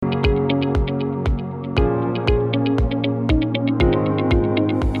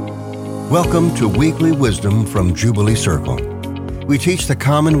Welcome to Weekly Wisdom from Jubilee Circle. We teach the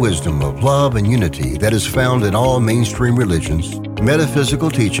common wisdom of love and unity that is found in all mainstream religions, metaphysical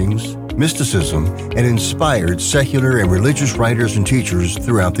teachings, mysticism, and inspired secular and religious writers and teachers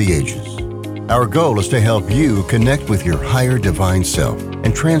throughout the ages. Our goal is to help you connect with your higher divine self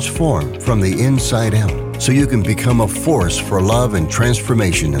and transform from the inside out so you can become a force for love and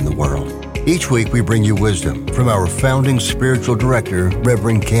transformation in the world. Each week we bring you wisdom from our founding Spiritual Director,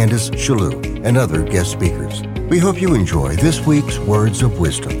 Reverend Candace Chellew, and other guest speakers. We hope you enjoy this week's Words of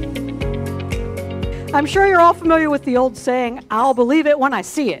Wisdom. I'm sure you're all familiar with the old saying, I'll believe it when I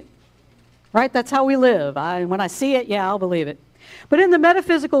see it. Right? That's how we live. When I see it, yeah, I'll believe it. But in the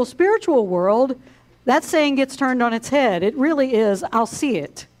metaphysical spiritual world, that saying gets turned on its head. It really is, I'll see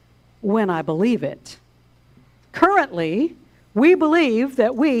it when I believe it. Currently, we believe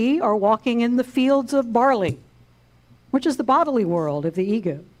that we are walking in the fields of barley, which is the bodily world of the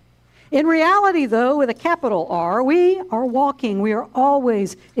ego. In reality, though, with a capital R, we are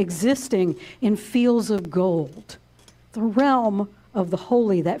always existing in fields of gold, the realm of the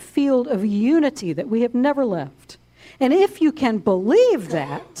holy, that field of unity that we have never left. And if you can believe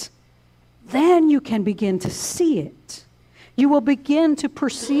that, then you can begin to see it. You will begin to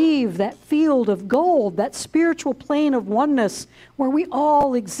perceive that field of gold, that spiritual plane of oneness where we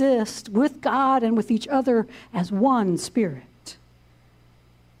all exist with God and with each other as one spirit.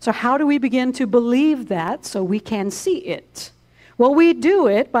 So how do we begin to believe that so we can see it? Well, we do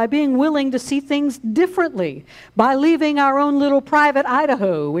it by being willing to see things differently, by leaving our own little private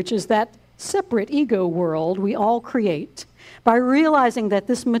Idaho, which is that separate ego world we all create, by realizing that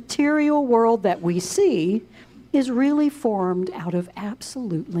this material world that we see is really formed out of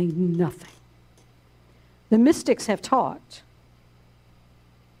absolutely nothing. The mystics have taught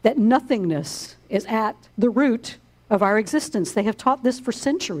that nothingness is at the root of our existence. They have taught this for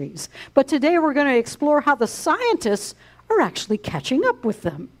centuries. But today we're going to explore how the scientists are actually catching up with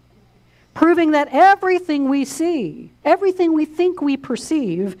them, proving that everything we see, everything we think we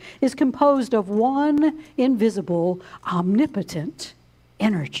perceive, is composed of one invisible, omnipotent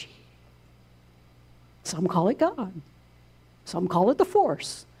energy. Some call it God. Some call it the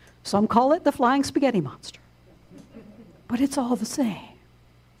Force. Some call it the flying spaghetti monster. But it's all the same.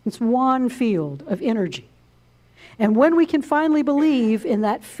 It's one field of energy. And when we can finally believe in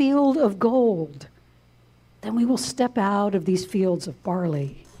that field of gold, then we will step out of these fields of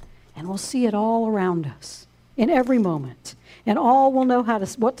barley and we'll see it all around us in every moment. And all we'll know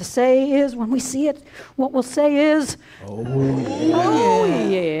what to say is, when we see it, what we'll say is, oh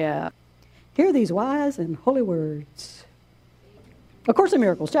yeah. Hear these wise and holy words. A Course in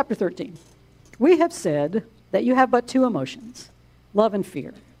Miracles, chapter 13. We have said that you have but two emotions, love and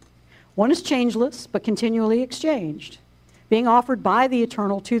fear. One is changeless, but continually exchanged, being offered by the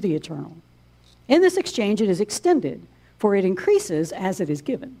eternal to the eternal. In this exchange, it is extended, for it increases as it is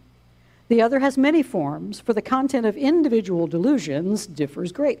given. The other has many forms, for the content of individual delusions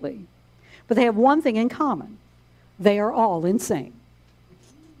differs greatly. But they have one thing in common. They are all insane.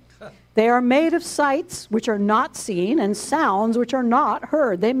 They are made of sights which are not seen and sounds which are not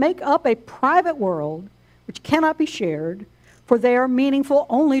heard. They make up a private world which cannot be shared, for they are meaningful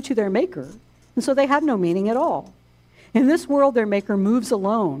only to their maker, and so they have no meaning at all. In this world, their maker moves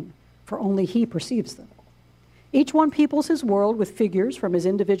alone, for only he perceives them. Each one peoples his world with figures from his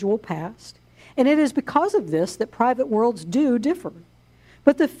individual past, and it is because of this that private worlds do differ.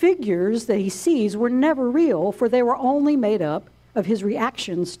 But the figures that he sees were never real, for they were only made up of his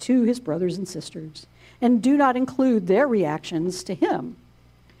reactions to his brothers and sisters, and do not include their reactions to him.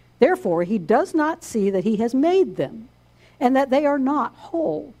 Therefore, he does not see that he has made them, and that they are not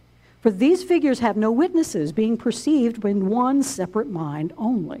whole. For these figures have no witnesses, being perceived in one separate mind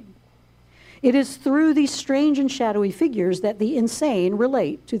only. It is through these strange and shadowy figures that the insane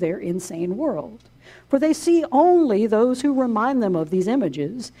relate to their insane world. For they see only those who remind them of these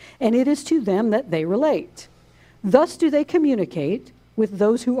images, and it is to them that they relate. Thus do they communicate with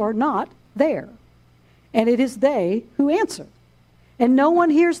those who are not there, and it is they who answer. And no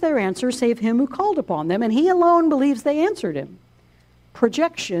one hears their answer save him who called upon them, and he alone believes they answered him.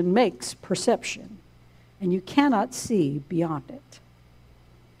 Projection makes perception, and you cannot see beyond it.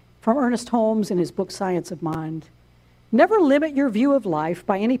 From Ernest Holmes in his book, Science of Mind, never limit your view of life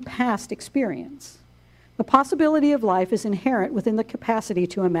by any past experience. The possibility of life is inherent within the capacity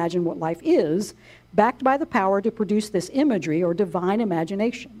to imagine what life is, backed by the power to produce this imagery or divine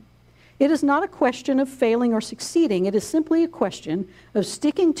imagination. It is not a question of failing or succeeding. It is simply a question of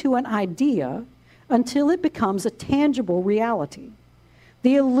sticking to an idea until it becomes a tangible reality.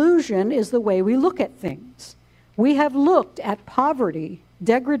 The illusion is the way we look at things. We have looked at poverty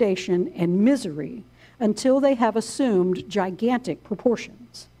degradation, and misery until they have assumed gigantic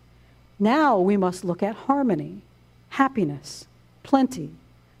proportions. Now we must look at harmony, happiness, plenty,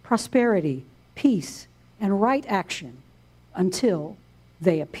 prosperity, peace, and right action until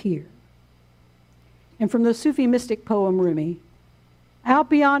they appear. And from the Sufi mystic poem Rumi, out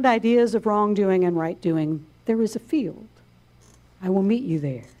beyond ideas of wrongdoing and right doing, there is a field. I will meet you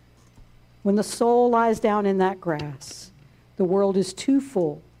there. When the soul lies down in that grass, the world is too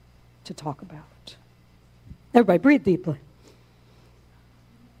full to talk about. Everybody breathe deeply.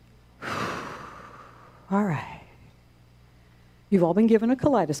 All right. You've all been given a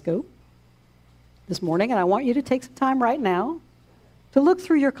kaleidoscope this morning, and I want you to take some time right now to look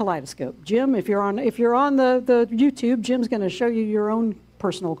through your kaleidoscope. Jim, if you're on the YouTube, Jim's going to show you your own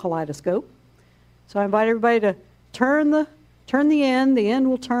personal kaleidoscope. So I invite everybody to turn the end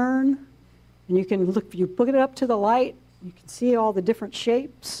will turn, and you can look, you put it up to the light, you can see all the different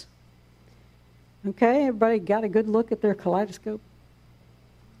shapes. Okay, everybody got a good look at their kaleidoscope?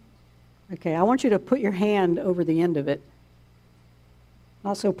 Okay, I want you to put your hand over the end of it.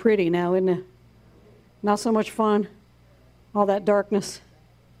 Not so pretty now, isn't it? Not so much fun. All that darkness.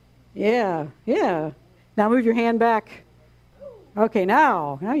 Yeah. Now move your hand back. Okay,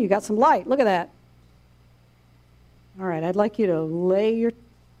 now you got some light. Look at that. All right, I'd like you to lay your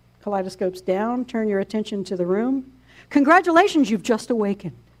kaleidoscopes down, turn your attention to the room. Congratulations, you've just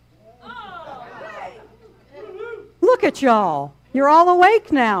awakened. Look at y'all. You're all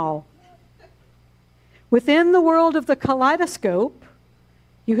awake now. Within the world of the kaleidoscope,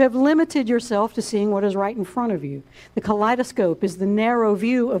 you have limited yourself to seeing what is right in front of you. The kaleidoscope is the narrow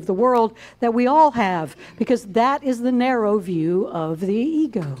view of the world that we all have, because that is the narrow view of the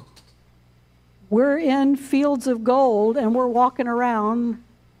ego. We're in fields of gold, and we're walking around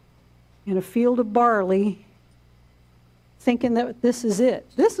in a field of barley thinking that this is it.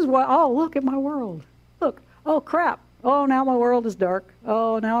 This is what, oh, look at my world. Look, oh, crap. Oh, now my world is dark.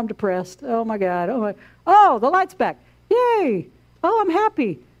 Oh, now I'm depressed. Oh, my God. Oh, the light's back. Yay. Oh, I'm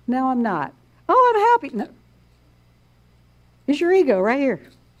happy. Now I'm not. Oh, I'm happy. No. It's your ego right here.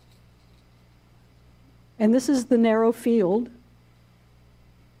 And this is the narrow field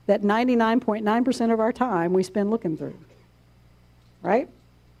that 99.9% of our time we spend looking through. Right?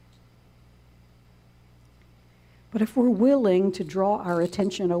 But if we're willing to draw our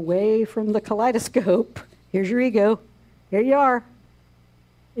attention away from the kaleidoscope, here's your ego. Here you are.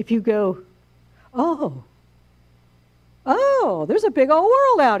 If you go, oh, there's a big old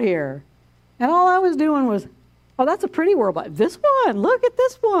world out here. And all I was doing was, oh, that's a pretty world. But this one, look at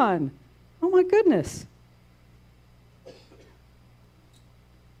this one. Oh, my goodness.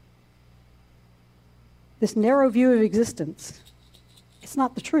 This narrow view of existence, it's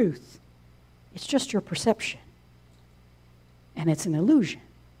not the truth. It's just your perception. And it's an illusion.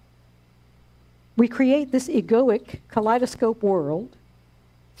 We create this egoic kaleidoscope world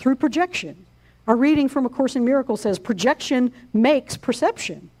through projection. Our reading from A Course in Miracles says projection makes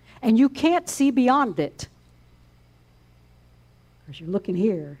perception, and you can't see beyond it. Because you're looking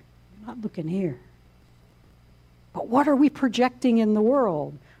here, you're not looking here. But what are we projecting in the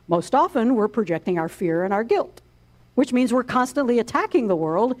world? Most often, we're projecting our fear and our guilt, which means we're constantly attacking the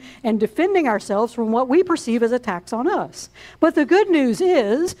world and defending ourselves from what we perceive as attacks on us. But the good news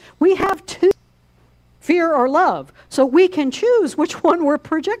is we have two, fear or love, so we can choose which one we're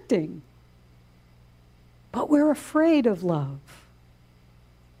projecting. But we're afraid of love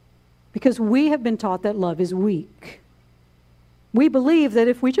because we have been taught that love is weak. We believe that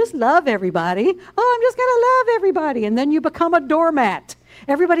if we just love everybody, oh, I'm just going to love everybody, and then you become a doormat.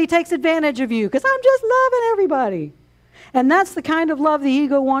 Everybody takes advantage of you because I'm just loving everybody. And that's the kind of love the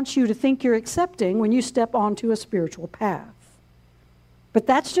ego wants you to think you're accepting when you step onto a spiritual path. But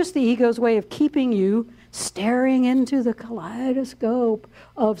that's just the ego's way of keeping you staring into the kaleidoscope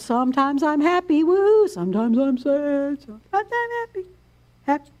of sometimes I'm happy, woo, sometimes I'm sad, sometimes I'm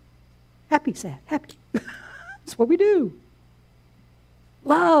happy. Happy, sad, happy. That's what we do.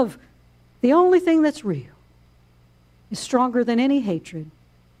 Love, the only thing that's real, is stronger than any hatred.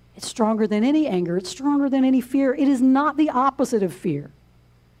 It's stronger than any anger. It's stronger than any fear. It is not the opposite of fear.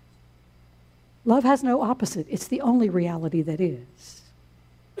 Love has no opposite. It's the only reality that is.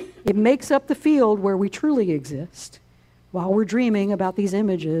 It makes up the field where we truly exist while we're dreaming about these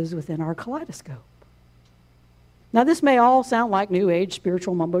images within our kaleidoscope. Now, this may all sound like New Age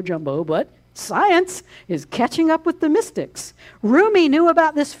spiritual mumbo-jumbo, but science is catching up with the mystics. Rumi knew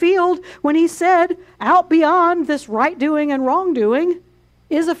about this field when he said, out beyond this right-doing and wrong-doing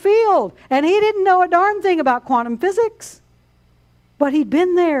is a field. And he didn't know a darn thing about quantum physics, but he'd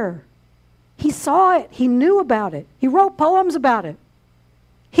been there. He saw it. He knew about it. He wrote poems about it.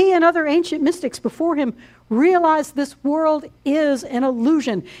 He and other ancient mystics before him realized this world is an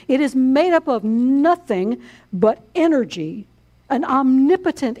illusion. It is made up of nothing but energy, an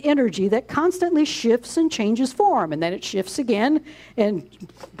omnipotent energy that constantly shifts and changes form. And then it shifts again and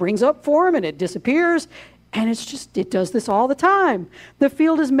brings up form and it disappears. And it does this all the time. The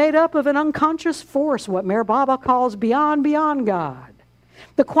field is made up of an unconscious force, what Meher Baba calls beyond God.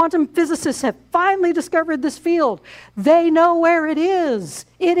 The quantum physicists have finally discovered this field. They know where it is.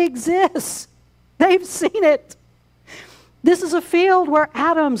 It exists. They've seen it. This is a field where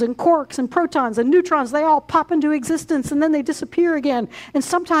atoms and quarks and protons and neutrons, they all pop into existence and then they disappear again. And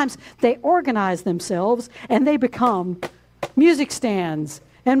sometimes they organize themselves and they become music stands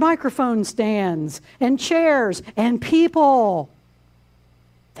and microphone stands and chairs and people.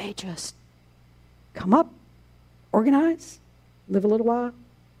 They just come up, organize, live a little while,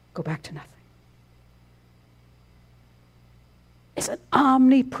 go back to nothing. It's an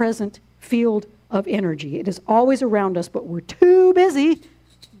omnipresent field of energy. It is always around us, but we're too busy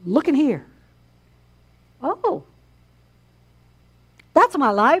looking here. Oh, that's my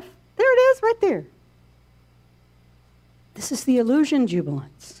life. There it is, right there. This is the illusion,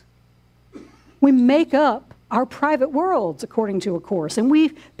 jubilants. We make up our private worlds, according to A Course, and we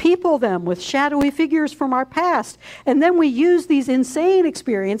people them with shadowy figures from our past, and then we use these insane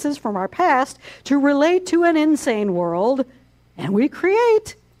experiences from our past to relate to an insane world, and we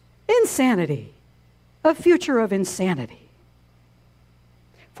create insanity, a future of insanity.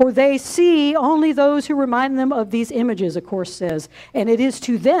 For they see only those who remind them of these images, A Course says, and it is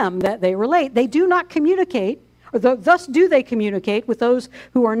to them that they relate. They do not communicate, or thus do they communicate with those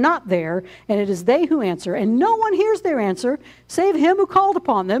who are not there, and it is they who answer. And no one hears their answer, save him who called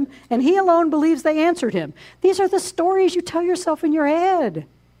upon them, and he alone believes they answered him. These are the stories you tell yourself in your head.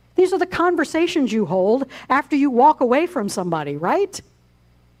 These are the conversations you hold after you walk away from somebody, right?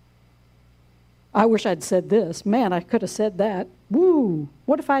 I wish I'd said this. Man, I could have said that. Woo,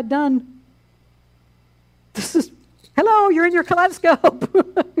 what if I'd done? This is, hello, you're in your kaleidoscope.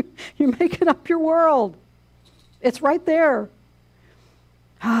 You're making up your world. It's right there.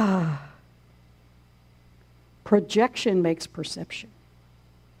 Projection makes perception,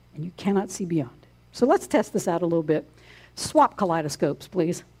 and you cannot see beyond it. So let's test this out a little bit. Swap kaleidoscopes,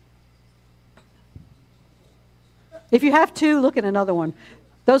 please. If you have two, look at another one.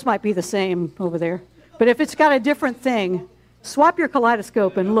 Those might be the same over there. But if it's got a different thing, swap your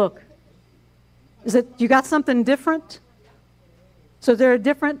kaleidoscope and look. Is it, you got something different? So they're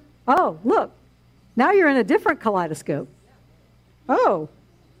different. Oh, look. Now you're in a different kaleidoscope. Oh,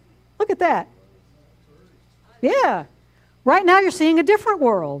 look at that. Yeah. Right now you're seeing a different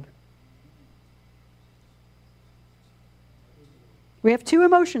world. We have two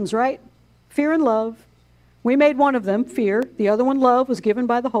emotions, right? Fear and love. We made one of them, fear. The other one, love, was given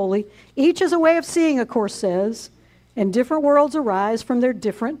by the Holy. Each is a way of seeing, A Course says, and different worlds arise from their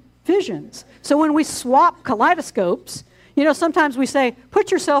different visions. So when we swap kaleidoscopes, you know, sometimes we say,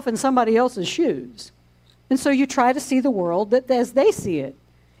 put yourself in somebody else's shoes. And so you try to see the world as they see it.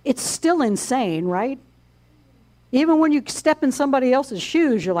 It's still insane, right? Even when you step in somebody else's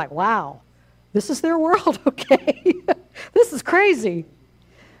shoes, you're like, wow, this is their world, okay? This is crazy.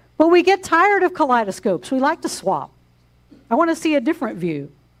 But we get tired of kaleidoscopes. We like to swap. I want to see a different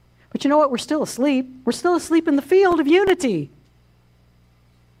view. But you know what? We're still asleep. We're still asleep in the field of unity.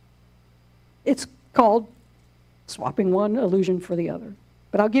 It's called swapping one illusion for the other.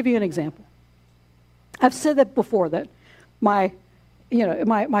 But I'll give you an example. I've said that before, that my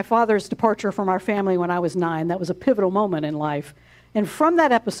father's departure from our family when I was 9, that was a pivotal moment in life. And from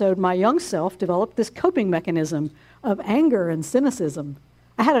that episode, my young self developed this coping mechanism of anger and cynicism.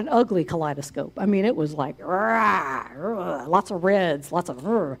 I had an ugly kaleidoscope. I mean, it was like, rah, rah, lots of reds, lots of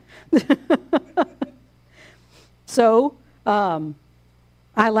rah. So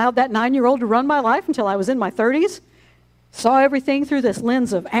I allowed that 9-year-old to run my life until I was in my 30s. Saw everything through this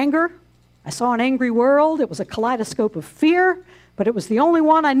lens of anger. I saw an angry world. It was a kaleidoscope of fear, but it was the only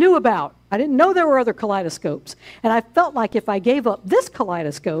one I knew about. I didn't know there were other kaleidoscopes. And I felt like if I gave up this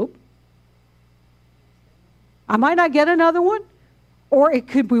kaleidoscope, I might not get another one, or it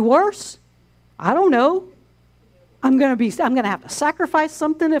could be worse. I don't know. I'm going to have to sacrifice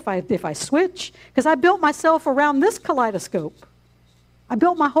something if I switch, because I built myself around this kaleidoscope. I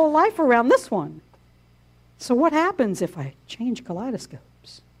built my whole life around this one. So what happens if I change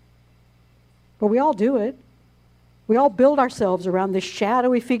kaleidoscopes? But we all do it. We all build ourselves around the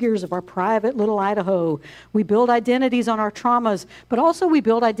shadowy figures of our private little Idaho. We build identities on our traumas, but also we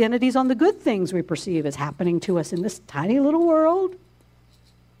build identities on the good things we perceive as happening to us in this tiny little world.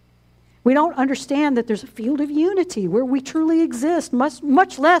 We don't understand that there's a field of unity where we truly exist,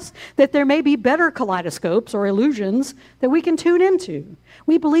 much less that there may be better kaleidoscopes or illusions that we can tune into.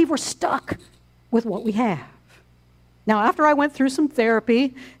 We believe we're stuck with what we have. Now, after I went through some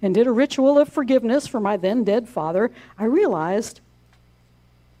therapy and did a ritual of forgiveness for my then dead father, I realized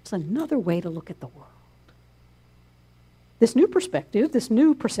there's another way to look at the world. This new perspective, this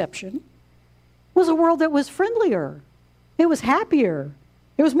new perception, was a world that was friendlier. It was happier.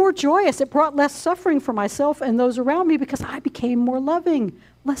 It was more joyous. It brought less suffering for myself and those around me because I became more loving,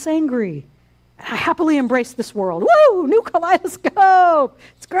 less angry. I happily embraced this world. Woo! New kaleidoscope!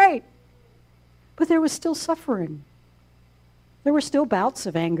 It's great. But there was still suffering. There were still bouts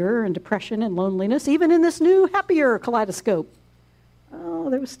of anger and depression and loneliness, even in this new, happier kaleidoscope.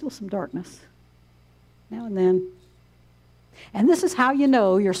 Oh, there was still some darkness now and then. And this is how you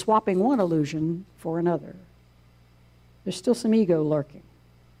know you're swapping one illusion for another. There's still some ego lurking.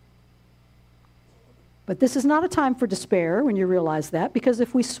 But this is not a time for despair when you realize that, because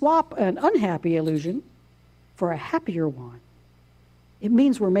if we swap an unhappy illusion for a happier one, it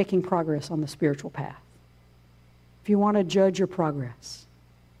means we're making progress on the spiritual path. If you want to judge your progress,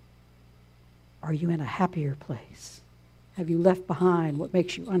 are you in a happier place? Have you left behind what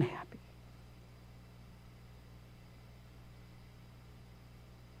makes you unhappy?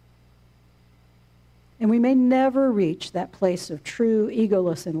 And we may never reach that place of true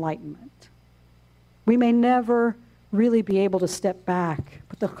egoless enlightenment. We may never really be able to step back,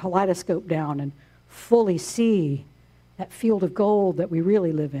 put the kaleidoscope down, and fully see that field of gold that we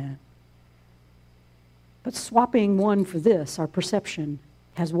really live in. But swapping one for this, our perception,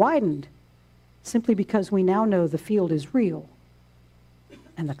 has widened simply because we now know the field is real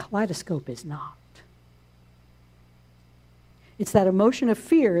and the kaleidoscope is not. It's that emotion of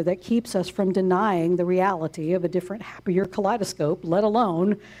fear that keeps us from denying the reality of a different, happier kaleidoscope, let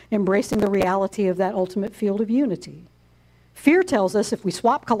alone embracing the reality of that ultimate field of unity. Fear tells us if we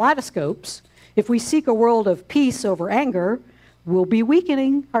swap kaleidoscopes, if we seek a world of peace over anger, we'll be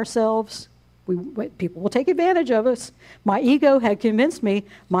weakening ourselves. People will take advantage of us. My ego had convinced me,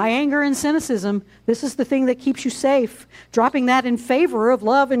 my anger and cynicism, this is the thing that keeps you safe. Dropping that in favor of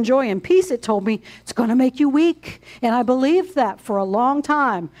love and joy and peace, it told me, it's going to make you weak. And I believed that for a long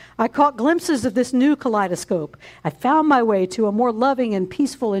time. I caught glimpses of this new kaleidoscope. I found my way to a more loving and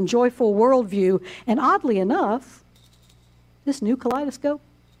peaceful and joyful worldview. And oddly enough, this new kaleidoscope,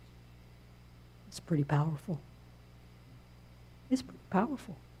 it's pretty powerful. It's pretty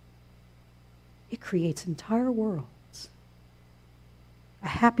powerful. It creates entire worlds. A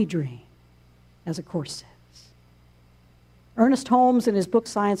happy dream, as a Course says. Ernest Holmes, in his book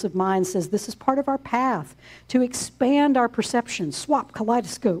Science of Mind, says this is part of our path to expand our perception, swap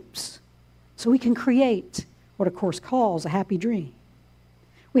kaleidoscopes, so we can create what a Course calls a happy dream.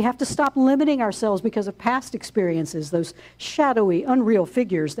 We have to stop limiting ourselves because of past experiences, those shadowy, unreal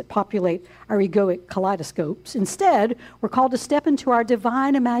figures that populate our egoic kaleidoscopes. Instead, we're called to step into our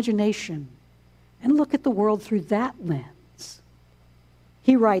divine imagination and look at the world through that lens.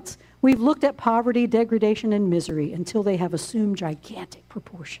 He writes, we've looked at poverty, degradation, and misery until they have assumed gigantic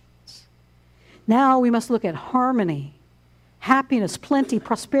proportions. Now we must look at harmony, happiness, plenty,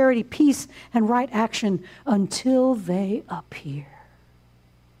 prosperity, peace, and right action until they appear.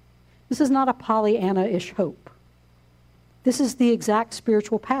 This is not a Pollyanna-ish hope. This is the exact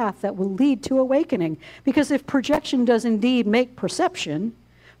spiritual path that will lead to awakening. Because if projection does indeed make perception,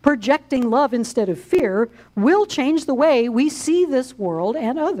 projecting love instead of fear will change the way we see this world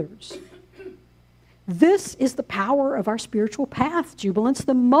and others. This is the power of our spiritual path, Jubilants.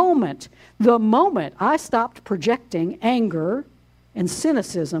 The moment I stopped projecting anger and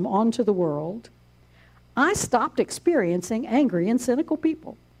cynicism onto the world, I stopped experiencing angry and cynical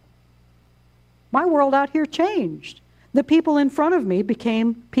people. My world out here changed. The people in front of me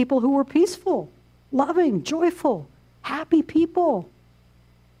became people who were peaceful, loving, joyful, happy people.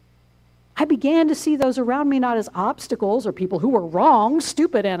 I began to see those around me not as obstacles or people who were wrong,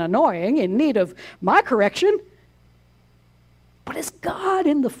 stupid, and annoying, in need of my correction, but as God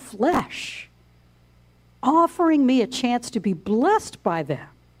in the flesh, offering me a chance to be blessed by them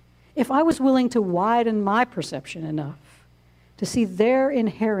if I was willing to widen my perception enough to see their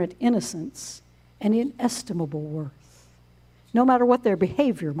inherent innocence and inestimable worth, no matter what their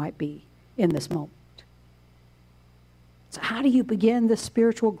behavior might be in this moment. So how do you begin this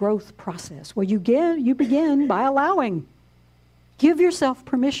spiritual growth process? Well, you begin by allowing. Give yourself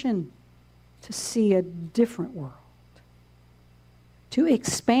permission to see a different world, to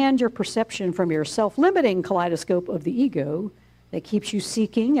expand your perception from your self-limiting kaleidoscope of the ego that keeps you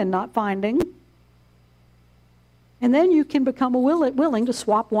seeking and not finding, And then you can become willing to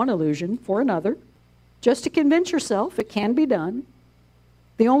swap one illusion for another, just to convince yourself it can be done.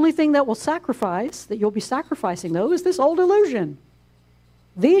 The only thing that you'll be sacrificing, though, is this old illusion.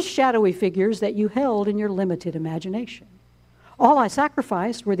 These shadowy figures that you held in your limited imagination. All I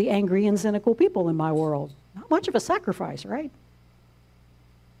sacrificed were the angry and cynical people in my world. Not much of a sacrifice, right?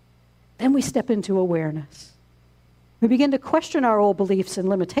 Then we step into awareness. We begin to question our old beliefs and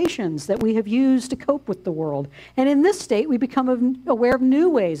limitations that we have used to cope with the world. And in this state, we become aware of new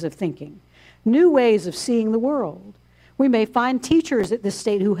ways of thinking, new ways of seeing the world. We may find teachers at this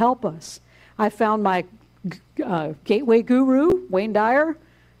state who help us. I found my gateway guru, Wayne Dyer,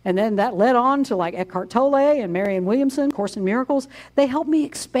 and then that led on to like Eckhart Tolle and Marianne Williamson, Course in Miracles. They helped me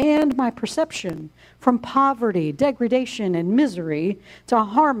expand my perception from poverty, degradation, and misery to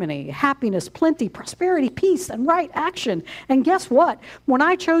harmony, happiness, plenty, prosperity, peace, and right action. And guess what? When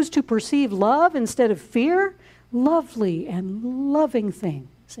I chose to perceive love instead of fear, lovely and loving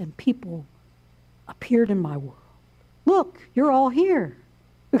things and people appeared in my world. Look, you're all here.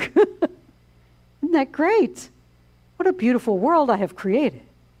 Isn't that great? What a beautiful world I have created.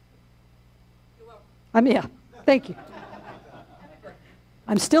 Yeah, thank you.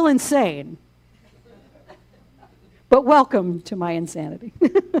 I'm still insane. But welcome to my insanity.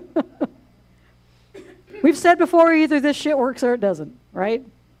 We've said before, either this shit works or it doesn't, right?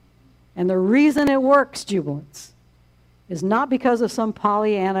 And the reason it works, Jubilants, is not because of some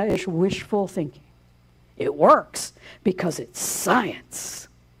Pollyanna-ish wishful thinking. It works because it's science.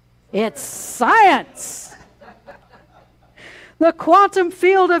 It's science. The quantum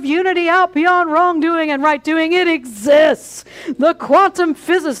field of unity out beyond wrongdoing and right doing, it exists. The quantum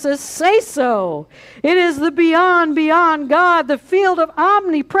physicists say so. It is the beyond God, the field of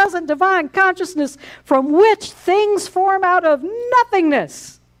omnipresent divine consciousness from which things form out of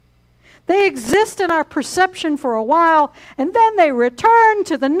nothingness. They exist in our perception for a while, and then they return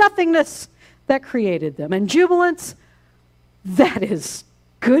to the nothingness that created them. And Jubilants, that is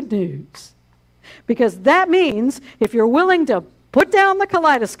good news. Because that means if you're willing to put down the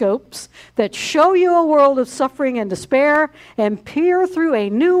kaleidoscopes that show you a world of suffering and despair and peer through a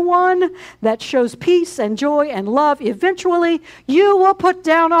new one that shows peace and joy and love, eventually you will put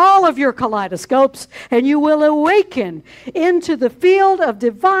down all of your kaleidoscopes and you will awaken into the field of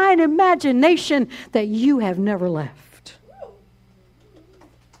divine imagination that you have never left.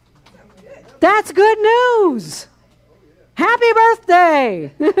 That's good news. Happy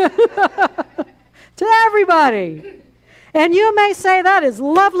birthday to everybody. And you may say, that is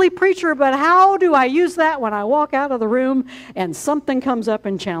lovely, preacher, but how do I use that when I walk out of the room and something comes up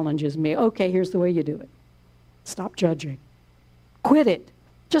and challenges me? Okay, here's the way you do it. Stop judging. Quit it.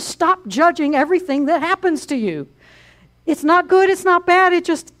 Just stop judging everything that happens to you. It's not good, it's not bad, it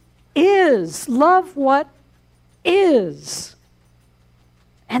just is. Love what is.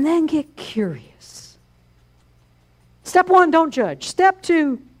 And then get curious. Step 1, don't judge. Step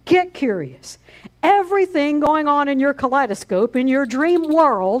 2, get curious. Everything going on in your kaleidoscope, in your dream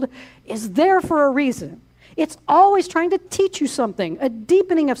world, is there for a reason. It's always trying to teach you something, a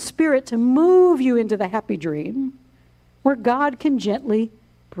deepening of spirit to move you into the happy dream where God can gently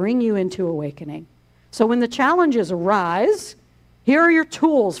bring you into awakening. So when the challenges arise, here are your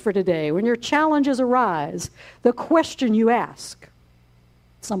tools for today. When your challenges arise, the question you ask,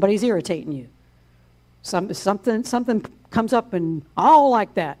 somebody's irritating you. Something comes up and all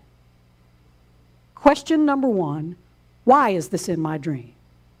like that. Question number 1, why is this in my dream?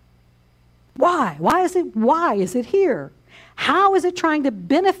 Why? Why is it here? How is it trying to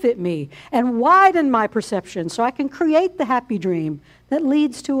benefit me and widen my perception so I can create the happy dream that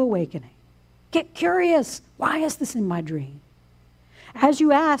leads to awakening? Get curious. Why is this in my dream? As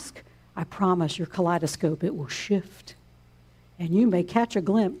you ask, I promise your kaleidoscope, it will shift, and you may catch a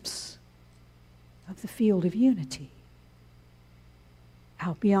glimpse of the field of unity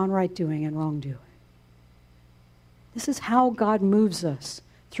out beyond right doing and wrongdoing. This is how God moves us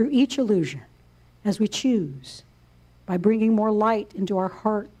through each illusion as we choose, by bringing more light into our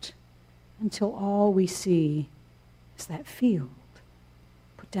heart until all we see is that field.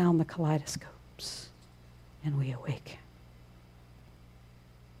 Put down the kaleidoscopes and we awaken.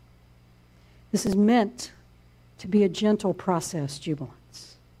 This is meant to be a gentle process,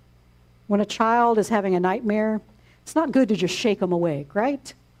 Jubilants. When a child is having a nightmare, it's not good to just shake them awake,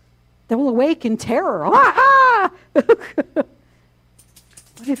 right? They will awake in terror.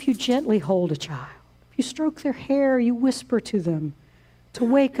 But if you gently hold a child, if you stroke their hair, you whisper to them to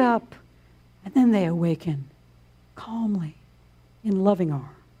wake up, and then they awaken calmly in loving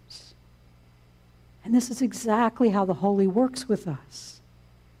arms. And this is exactly how the Holy works with us.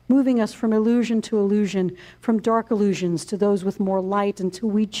 moving us from illusion to illusion, from dark illusions to those with more light, until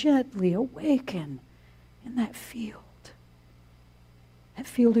we gently awaken in that field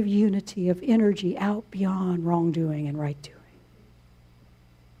of unity, of energy out beyond wrongdoing and right doing.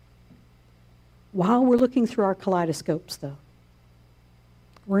 While we're looking through our kaleidoscopes, though,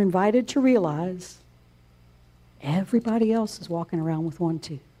 we're invited to realize everybody else is walking around with one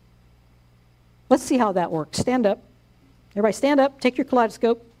too. Let's see how that works. Stand up. Everybody stand up. Take your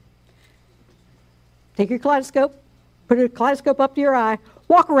kaleidoscope. Take your kaleidoscope. Put a kaleidoscope up to your eye.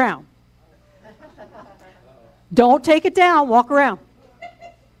 Walk around. Don't take it down. Walk around.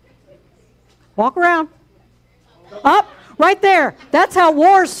 Walk around. Up. Right there. That's how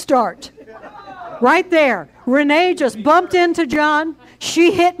wars start. Right there. Renee just bumped into John.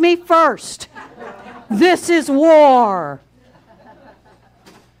 She hit me first. This is war.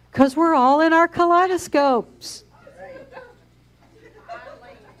 Because we're all in our kaleidoscopes.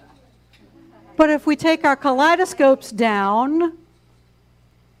 But if we take our kaleidoscopes down,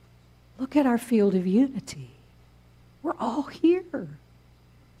 look at our field of unity. We're all here.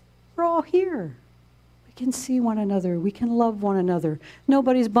 We're all here. We can see one another. We can love one another.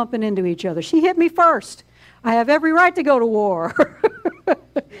 Nobody's bumping into each other. She hit me first. I have every right to go to war.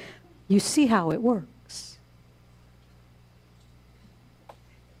 You see how it works.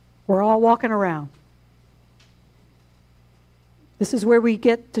 We're all walking around. This is where we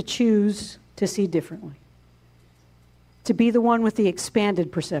get to choose to see differently. To be the one with the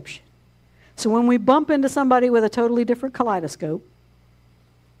expanded perception. So when we bump into somebody with a totally different kaleidoscope,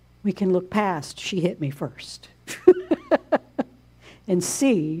 we can look past, she hit me first, and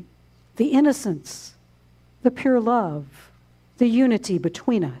see the innocence, the pure love, the unity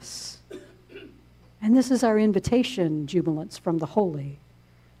between us. And this is our invitation, jubilants from the holy,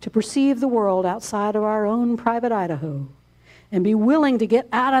 to perceive the world outside of our own private Idaho and be willing to get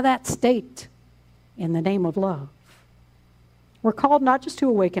out of that state in the name of love. We're called not just to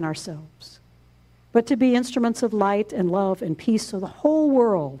awaken ourselves, but to be instruments of light and love and peace so the whole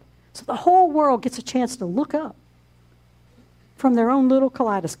world gets a chance to look up from their own little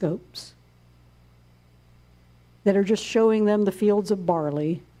kaleidoscopes that are just showing them the fields of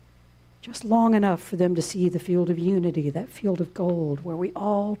barley, just long enough for them to see the field of unity, that field of gold where we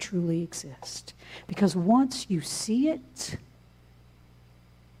all truly exist. Because once you see it,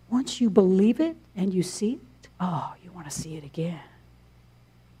 once you believe it and you see it, oh, you want to see it again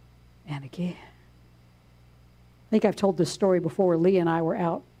and again. I think I've told this story before. Lee and I were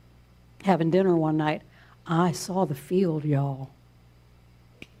out having dinner one night. I saw the field, y'all.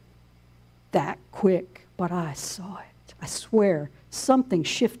 That quick, but I saw it. I swear, something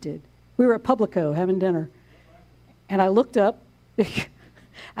shifted. We were at Publico having dinner, and I looked up. I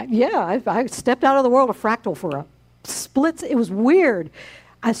stepped out of the world of fractal for a split. It was weird.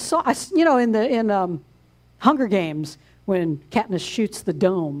 I saw, in Hunger Games, when Katniss shoots the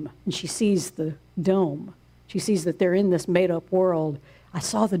dome, and she sees the dome. She sees that they're in this made-up world. I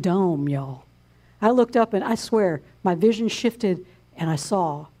saw the dome, y'all. I looked up, and I swear, my vision shifted, and I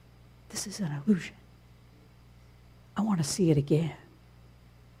saw, this is an illusion. I want to see it again.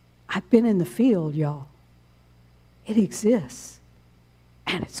 I've been in the field, y'all. It exists,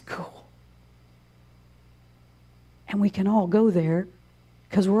 and it's cool. And we can all go there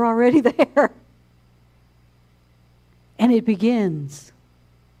because we're already there. And it begins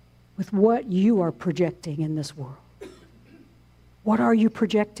with what you are projecting in this world. What are you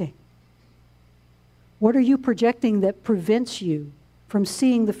projecting? What are you projecting that prevents you from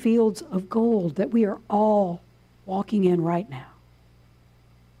seeing the fields of gold that we are all walking in right now?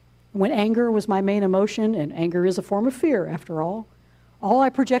 When anger was my main emotion, and anger is a form of fear after all I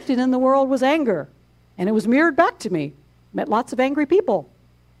projected in the world was anger. And it was mirrored back to me. Met lots of angry people.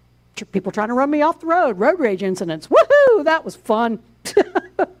 People trying to run me off the road, road rage incidents. Woohoo, that was fun.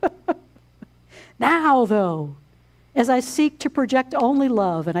 Now, though, as I seek to project only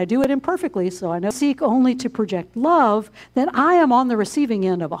love, and I do it imperfectly, so I know seek only to project love, then I am on the receiving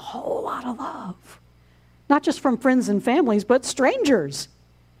end of a whole lot of love. Not just from friends and families, but strangers.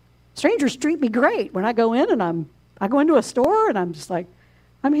 Strangers treat me great when I go in, and I go into a store, and I'm just like,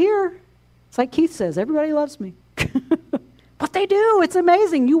 I'm here. It's like Keith says, everybody loves me. But they do. It's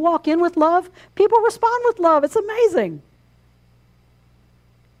amazing. You walk in with love, people respond with love. It's amazing.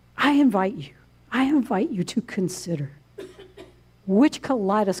 I invite you to consider, which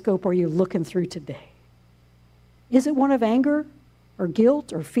kaleidoscope are you looking through today? Is it one of anger or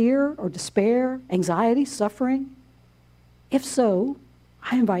guilt or fear or despair, anxiety, suffering? If so,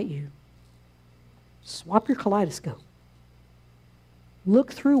 I invite you, swap your kaleidoscope.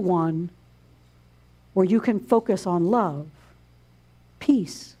 Look through one where you can focus on love,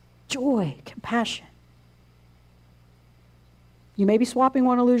 peace, joy, compassion. You may be swapping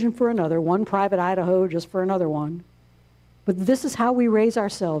one illusion for another, one private Idaho just for another one. But this is how we raise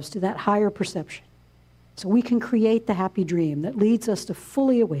ourselves to that higher perception, so we can create the happy dream that leads us to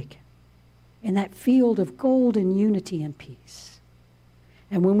fully awaken in that field of golden unity and peace.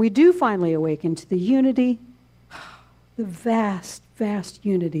 And when we do finally awaken to the unity, the vast, vast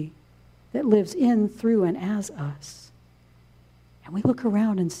unity that lives in, through, and as us, and we look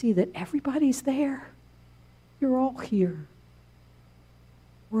around and see that everybody's there. You're all here.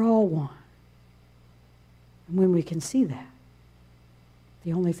 We're all one. And when we can see that,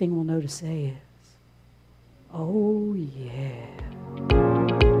 the only thing we'll know to say is, oh yeah.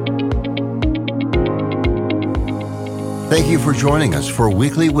 Thank you for joining us for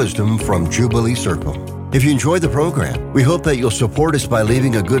Weekly Wisdom from Jubilee Circle. If you enjoyed the program, we hope that you'll support us by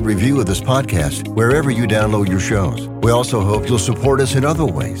leaving a good review of this podcast wherever you download your shows. We also hope you'll support us in other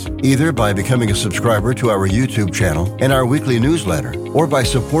ways, either by becoming a subscriber to our YouTube channel and our weekly newsletter, or by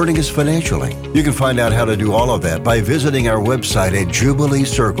supporting us financially. You can find out how to do all of that by visiting our website at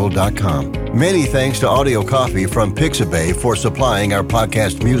jubileecircle.com. Many thanks to Audio Coffee from Pixabay for supplying our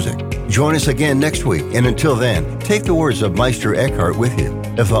podcast music. Join us again next week, and until then, take the words of Meister Eckhart with you.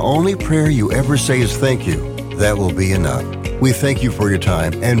 If the only prayer you ever say is thank you, that will be enough. We thank you for your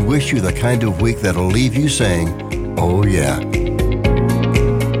time and wish you the kind of week that'll leave you saying, oh yeah.